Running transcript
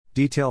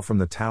Detail from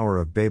the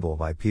Tower of Babel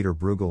by Peter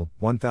Bruegel,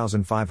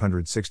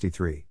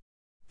 1563.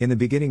 In the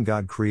beginning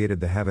God created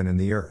the heaven and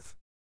the earth.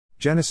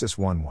 Genesis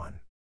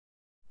 1:1.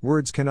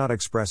 Words cannot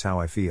express how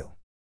I feel.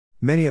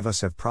 Many of us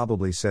have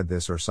probably said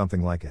this or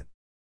something like it.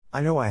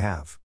 I know I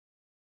have.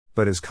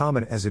 But as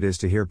common as it is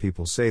to hear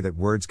people say that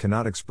words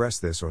cannot express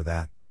this or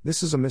that,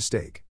 this is a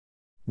mistake.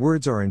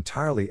 Words are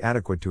entirely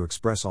adequate to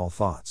express all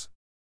thoughts.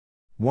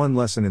 One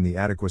lesson in the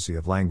adequacy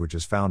of language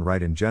is found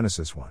right in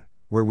Genesis 1,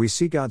 where we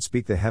see God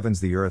speak the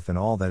heavens, the earth, and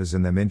all that is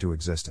in them into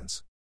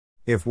existence.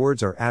 If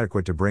words are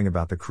adequate to bring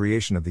about the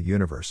creation of the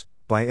universe,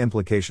 by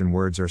implication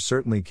words are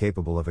certainly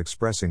capable of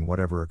expressing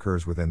whatever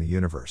occurs within the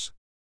universe.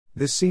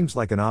 This seems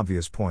like an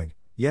obvious point,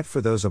 yet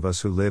for those of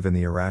us who live in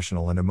the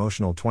irrational and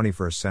emotional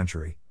 21st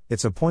century,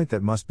 it's a point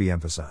that must be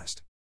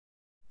emphasized.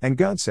 And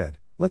God said,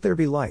 "Let there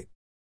be light."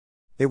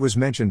 It was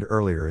mentioned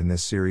earlier in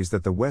this series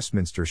that the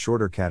Westminster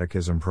Shorter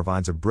Catechism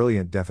provides a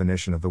brilliant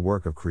definition of the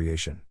work of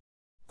creation.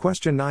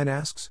 Question 9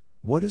 asks,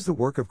 what is the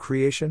work of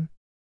creation?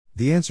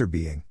 The answer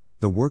being,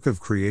 the work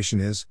of creation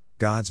is,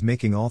 God's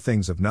making all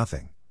things of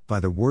nothing, by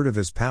the word of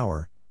His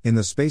power, in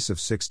the space of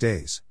 6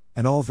 days,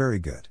 and all very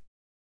good.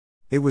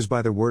 It was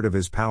by the word of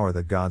His power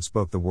that God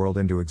spoke the world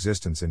into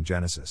existence in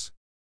Genesis.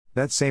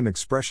 That same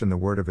expression, the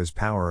word of His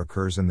power,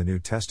 occurs in the New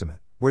Testament,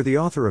 where the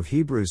author of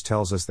Hebrews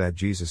tells us that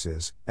Jesus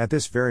is, at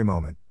this very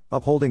moment,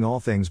 upholding all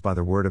things by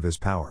the word of His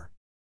power.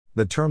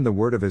 The term the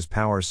word of His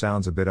power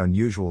sounds a bit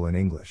unusual in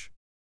English.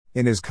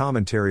 In his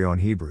commentary on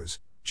Hebrews,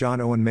 John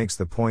Owen makes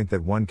the point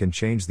that one can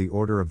change the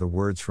order of the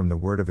words from the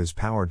word of His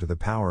power to the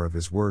power of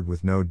His word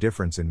with no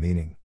difference in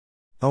meaning.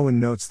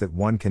 Owen notes that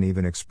one can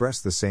even express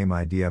the same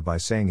idea by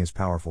saying His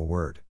powerful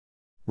word.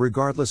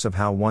 Regardless of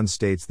how one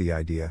states the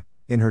idea,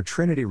 in her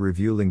Trinity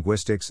Review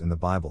Linguistics in the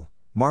Bible,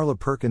 Marla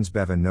Perkins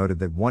Bevan noted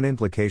that one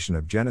implication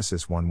of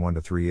Genesis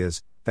 1:1-3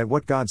 is that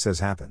what God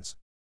says happens.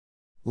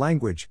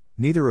 Language,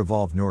 neither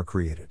evolved nor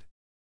created.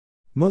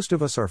 Most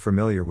of us are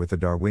familiar with the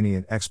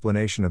Darwinian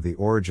explanation of the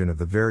origin of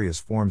the various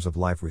forms of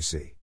life we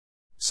see.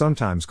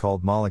 Sometimes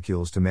called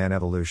molecules to man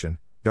evolution,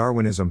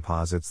 Darwinism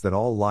posits that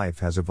all life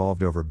has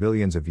evolved over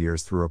billions of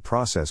years through a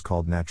process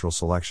called natural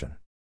selection.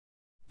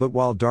 But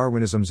while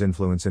Darwinism's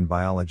influence in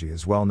biology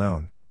is well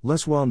known,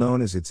 less well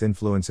known is its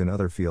influence in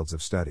other fields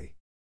of study.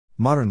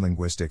 Modern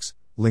linguistics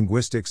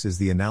is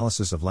the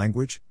analysis of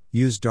language,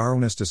 use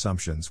Darwinist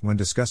assumptions when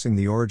discussing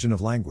the origin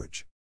of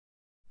language.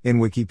 In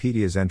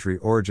Wikipedia's entry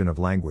Origin of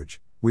Language,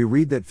 we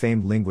read that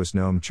famed linguist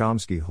Noam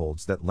Chomsky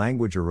holds that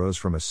language arose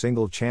from a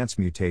single chance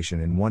mutation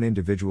in one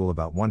individual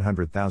about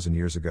 100,000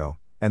 years ago,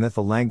 and that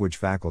the language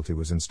faculty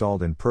was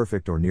installed in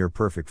perfect or near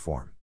perfect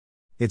form.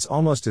 It's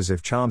almost as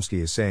if Chomsky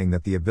is saying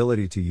that the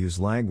ability to use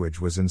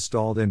language was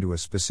installed into a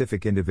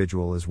specific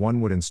individual as one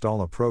would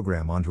install a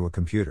program onto a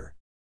computer.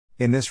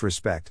 In this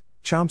respect,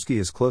 Chomsky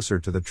is closer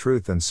to the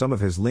truth than some of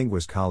his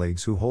linguist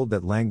colleagues who hold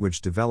that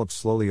language developed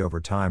slowly over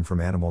time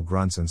from animal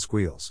grunts and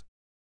squeals.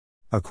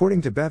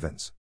 According to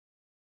Bevans,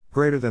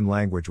 greater than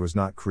language was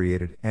not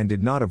created and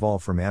did not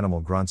evolve from animal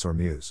grunts or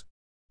mews.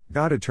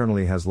 God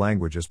eternally has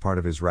language as part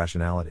of His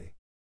rationality.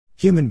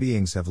 Human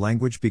beings have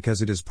language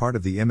because it is part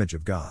of the image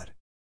of God.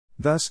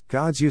 Thus,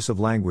 God's use of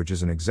language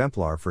is an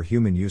exemplar for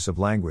human use of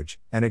language,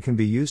 and it can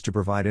be used to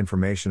provide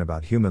information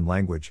about human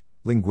language,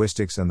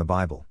 linguistics, and the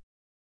Bible.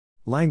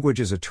 Language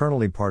is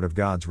eternally part of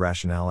God's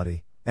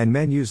rationality, and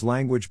men use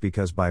language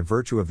because by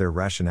virtue of their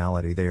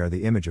rationality they are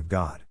the image of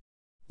God.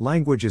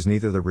 Language is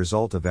neither the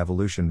result of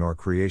evolution nor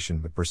creation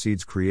but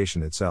precedes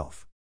creation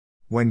itself.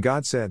 When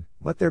God said,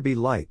 "Let there be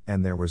light,"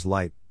 and there was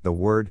light, the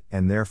word,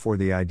 and therefore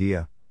the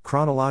idea,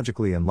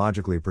 chronologically and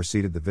logically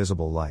preceded the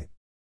visible light.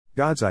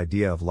 God's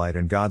idea of light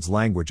and God's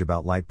language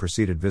about light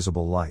preceded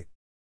visible light.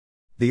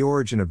 The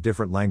origin of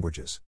different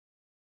languages.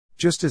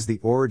 Just as the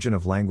origin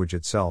of language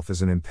itself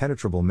is an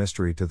impenetrable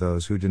mystery to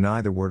those who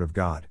deny the Word of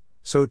God,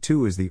 so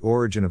too is the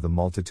origin of the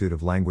multitude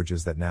of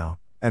languages that now,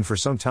 and for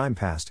some time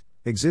past,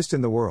 exist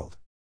in the world.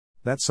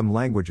 That some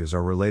languages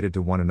are related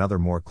to one another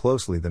more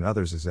closely than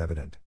others is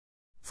evident.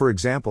 For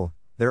example,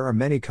 there are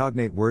many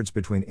cognate words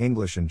between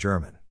English and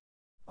German.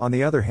 On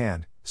the other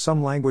hand,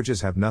 some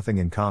languages have nothing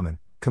in common.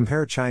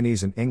 Compare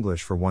Chinese and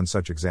English for one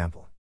such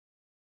example.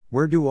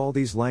 Where do all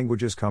these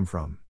languages come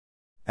from?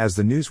 As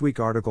the Newsweek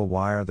article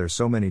 "Why are there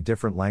so many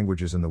different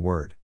languages in the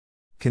world?"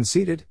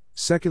 conceded,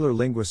 secular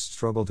linguists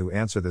struggle to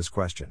answer this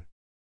question.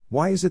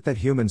 Why is it that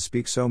humans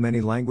speak so many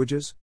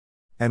languages?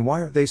 And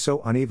why are they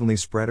so unevenly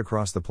spread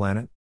across the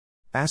planet?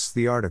 Asks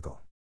the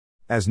article.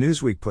 As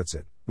Newsweek puts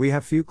it, we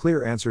have few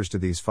clear answers to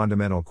these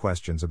fundamental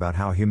questions about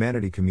how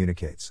humanity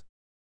communicates.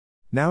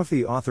 Now, if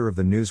the author of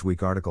the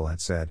Newsweek article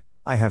had said,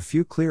 "I have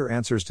few clear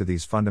answers to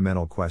these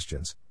fundamental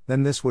questions,"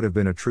 then this would have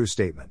been a true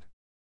statement.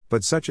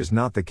 But such is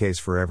not the case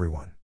for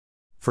everyone.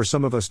 For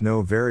some of us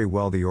know very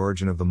well the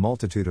origin of the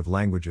multitude of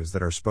languages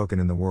that are spoken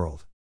in the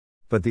world.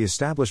 But the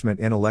establishment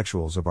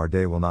intellectuals of our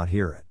day will not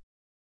hear it.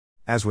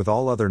 As with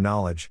all other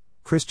knowledge,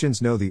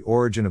 Christians know the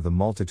origin of the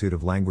multitude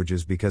of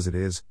languages because it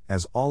is,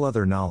 as all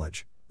other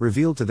knowledge,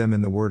 revealed to them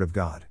in the Word of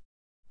God.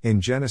 In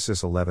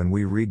Genesis 11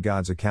 we read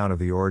God's account of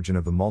the origin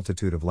of the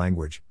multitude of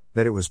language,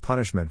 that it was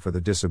punishment for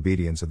the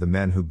disobedience of the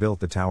men who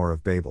built the Tower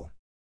of Babel.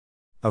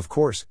 Of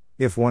course,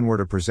 if one were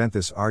to present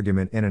this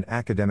argument in an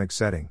academic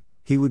setting,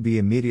 he would be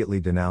immediately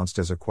denounced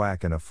as a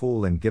quack and a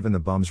fool and given the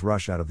bum's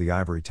rush out of the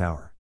ivory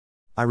tower.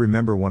 I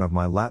remember one of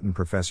my Latin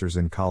professors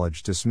in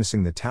college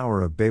dismissing the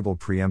Tower of Babel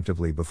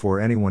preemptively before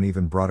anyone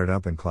even brought it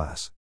up in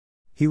class.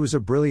 He was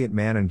a brilliant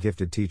man and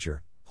gifted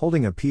teacher,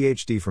 holding a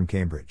PhD from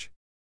Cambridge.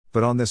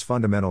 But on this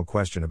fundamental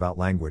question about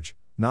language,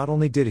 not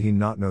only did he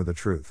not know the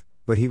truth,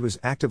 but he was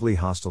actively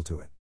hostile to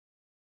it.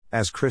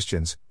 As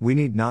Christians, we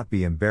need not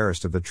be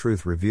embarrassed of the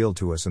truth revealed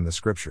to us in the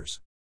Scriptures.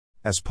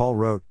 As Paul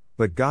wrote,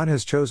 "But God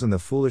has chosen the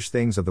foolish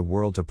things of the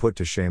world to put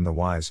to shame the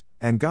wise,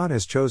 and God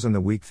has chosen the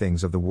weak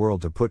things of the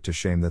world to put to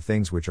shame the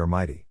things which are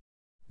mighty."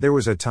 There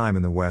was a time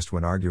in the West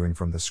when arguing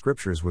from the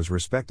Scriptures was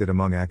respected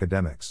among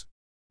academics.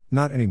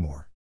 Not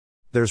anymore.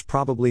 There's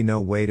probably no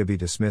way to be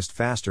dismissed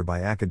faster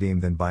by academe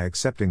than by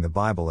accepting the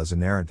Bible as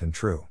inerrant and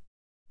true.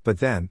 But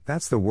then,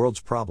 that's the world's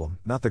problem,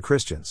 not the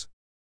Christians'.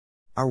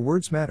 Our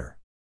words matter.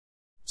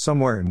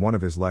 Somewhere in one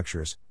of his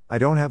lectures, I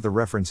don't have the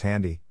reference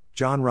handy,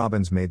 John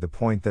Robbins made the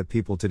point that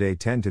people today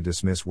tend to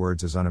dismiss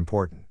words as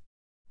unimportant.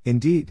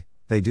 Indeed,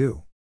 they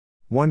do.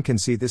 One can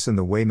see this in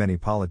the way many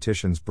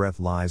politicians breathe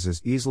lies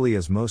as easily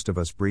as most of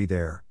us breathe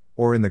air,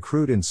 or in the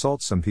crude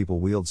insults some people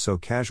wield so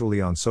casually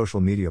on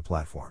social media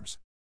platforms.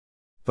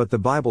 But the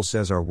Bible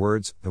says our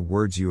words, the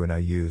words you and I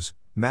use,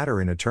 matter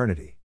in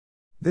eternity.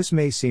 This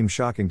may seem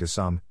shocking to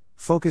some,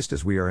 focused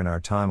as we are in our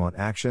time on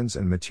actions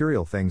and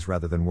material things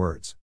rather than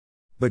words.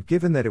 But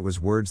given that it was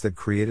words that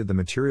created the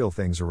material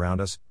things around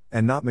us,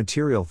 and not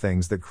material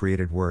things that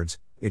created words,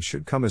 it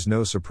should come as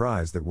no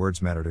surprise that words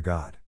matter to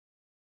God.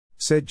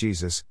 Said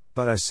Jesus,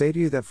 "But I say to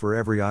you that for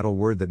every idle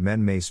word that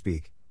men may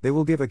speak, they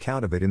will give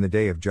account of it in the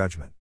day of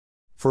judgment.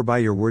 For by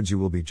your words you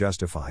will be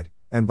justified,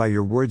 and by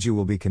your words you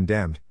will be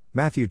condemned."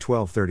 Matthew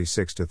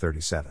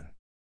 12:36-37.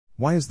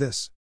 Why is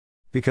this?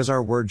 Because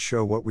our words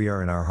show what we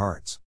are in our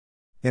hearts.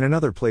 In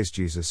another place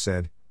Jesus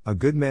said, "A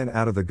good man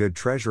out of the good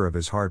treasure of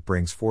his heart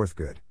brings forth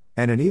good,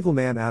 and an evil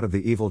man out of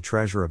the evil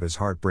treasure of his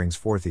heart brings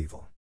forth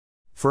evil.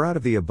 For out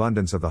of the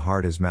abundance of the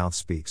heart his mouth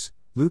speaks."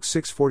 Luke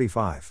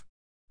 6:45.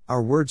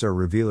 Our words are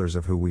revealers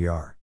of who we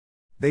are.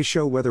 They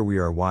show whether we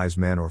are wise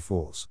men or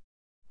fools.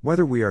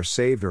 Whether we are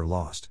saved or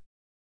lost.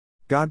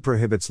 God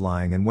prohibits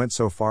lying and went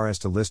so far as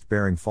to list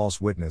bearing false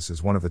witness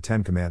as one of the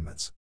 10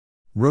 Commandments.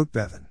 Wrote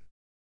Bevan.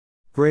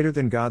 Greater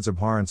than God's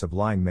abhorrence of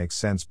lying makes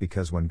sense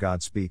because when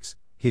God speaks,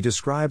 he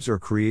describes or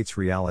creates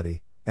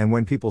reality, and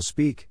when people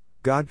speak,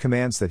 God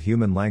commands that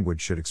human language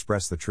should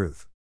express the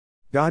truth.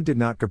 God did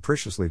not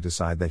capriciously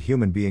decide that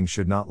human beings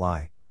should not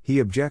lie, he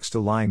objects to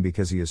lying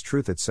because he is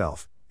truth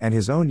itself, and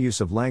his own use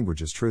of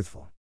language is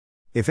truthful.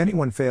 If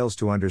anyone fails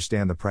to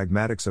understand the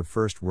pragmatics of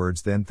first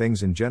words then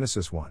things in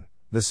Genesis 1,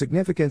 the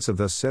significance of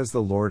 "thus says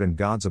the Lord" and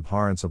God's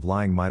abhorrence of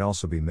lying might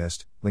also be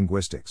missed,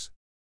 linguistics.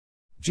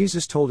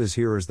 Jesus told his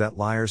hearers that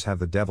liars have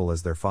the devil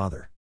as their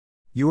father.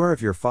 You are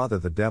of your father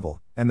the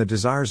devil, and the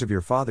desires of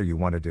your father you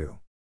want to do.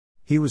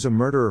 He was a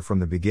murderer from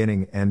the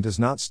beginning and does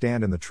not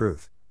stand in the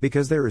truth,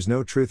 because there is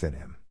no truth in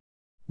him.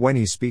 When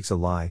he speaks a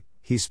lie,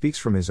 he speaks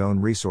from his own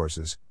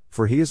resources,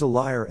 for he is a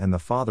liar and the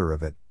father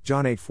of it,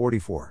 John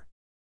 8:44.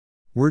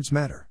 Words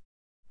matter.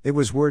 It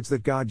was words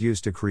that God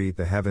used to create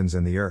the heavens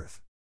and the earth.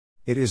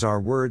 It is our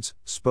words,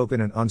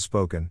 spoken and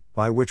unspoken,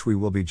 by which we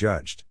will be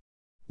judged.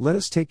 Let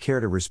us take care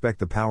to respect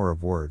the power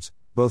of words,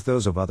 both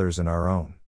those of others and our own.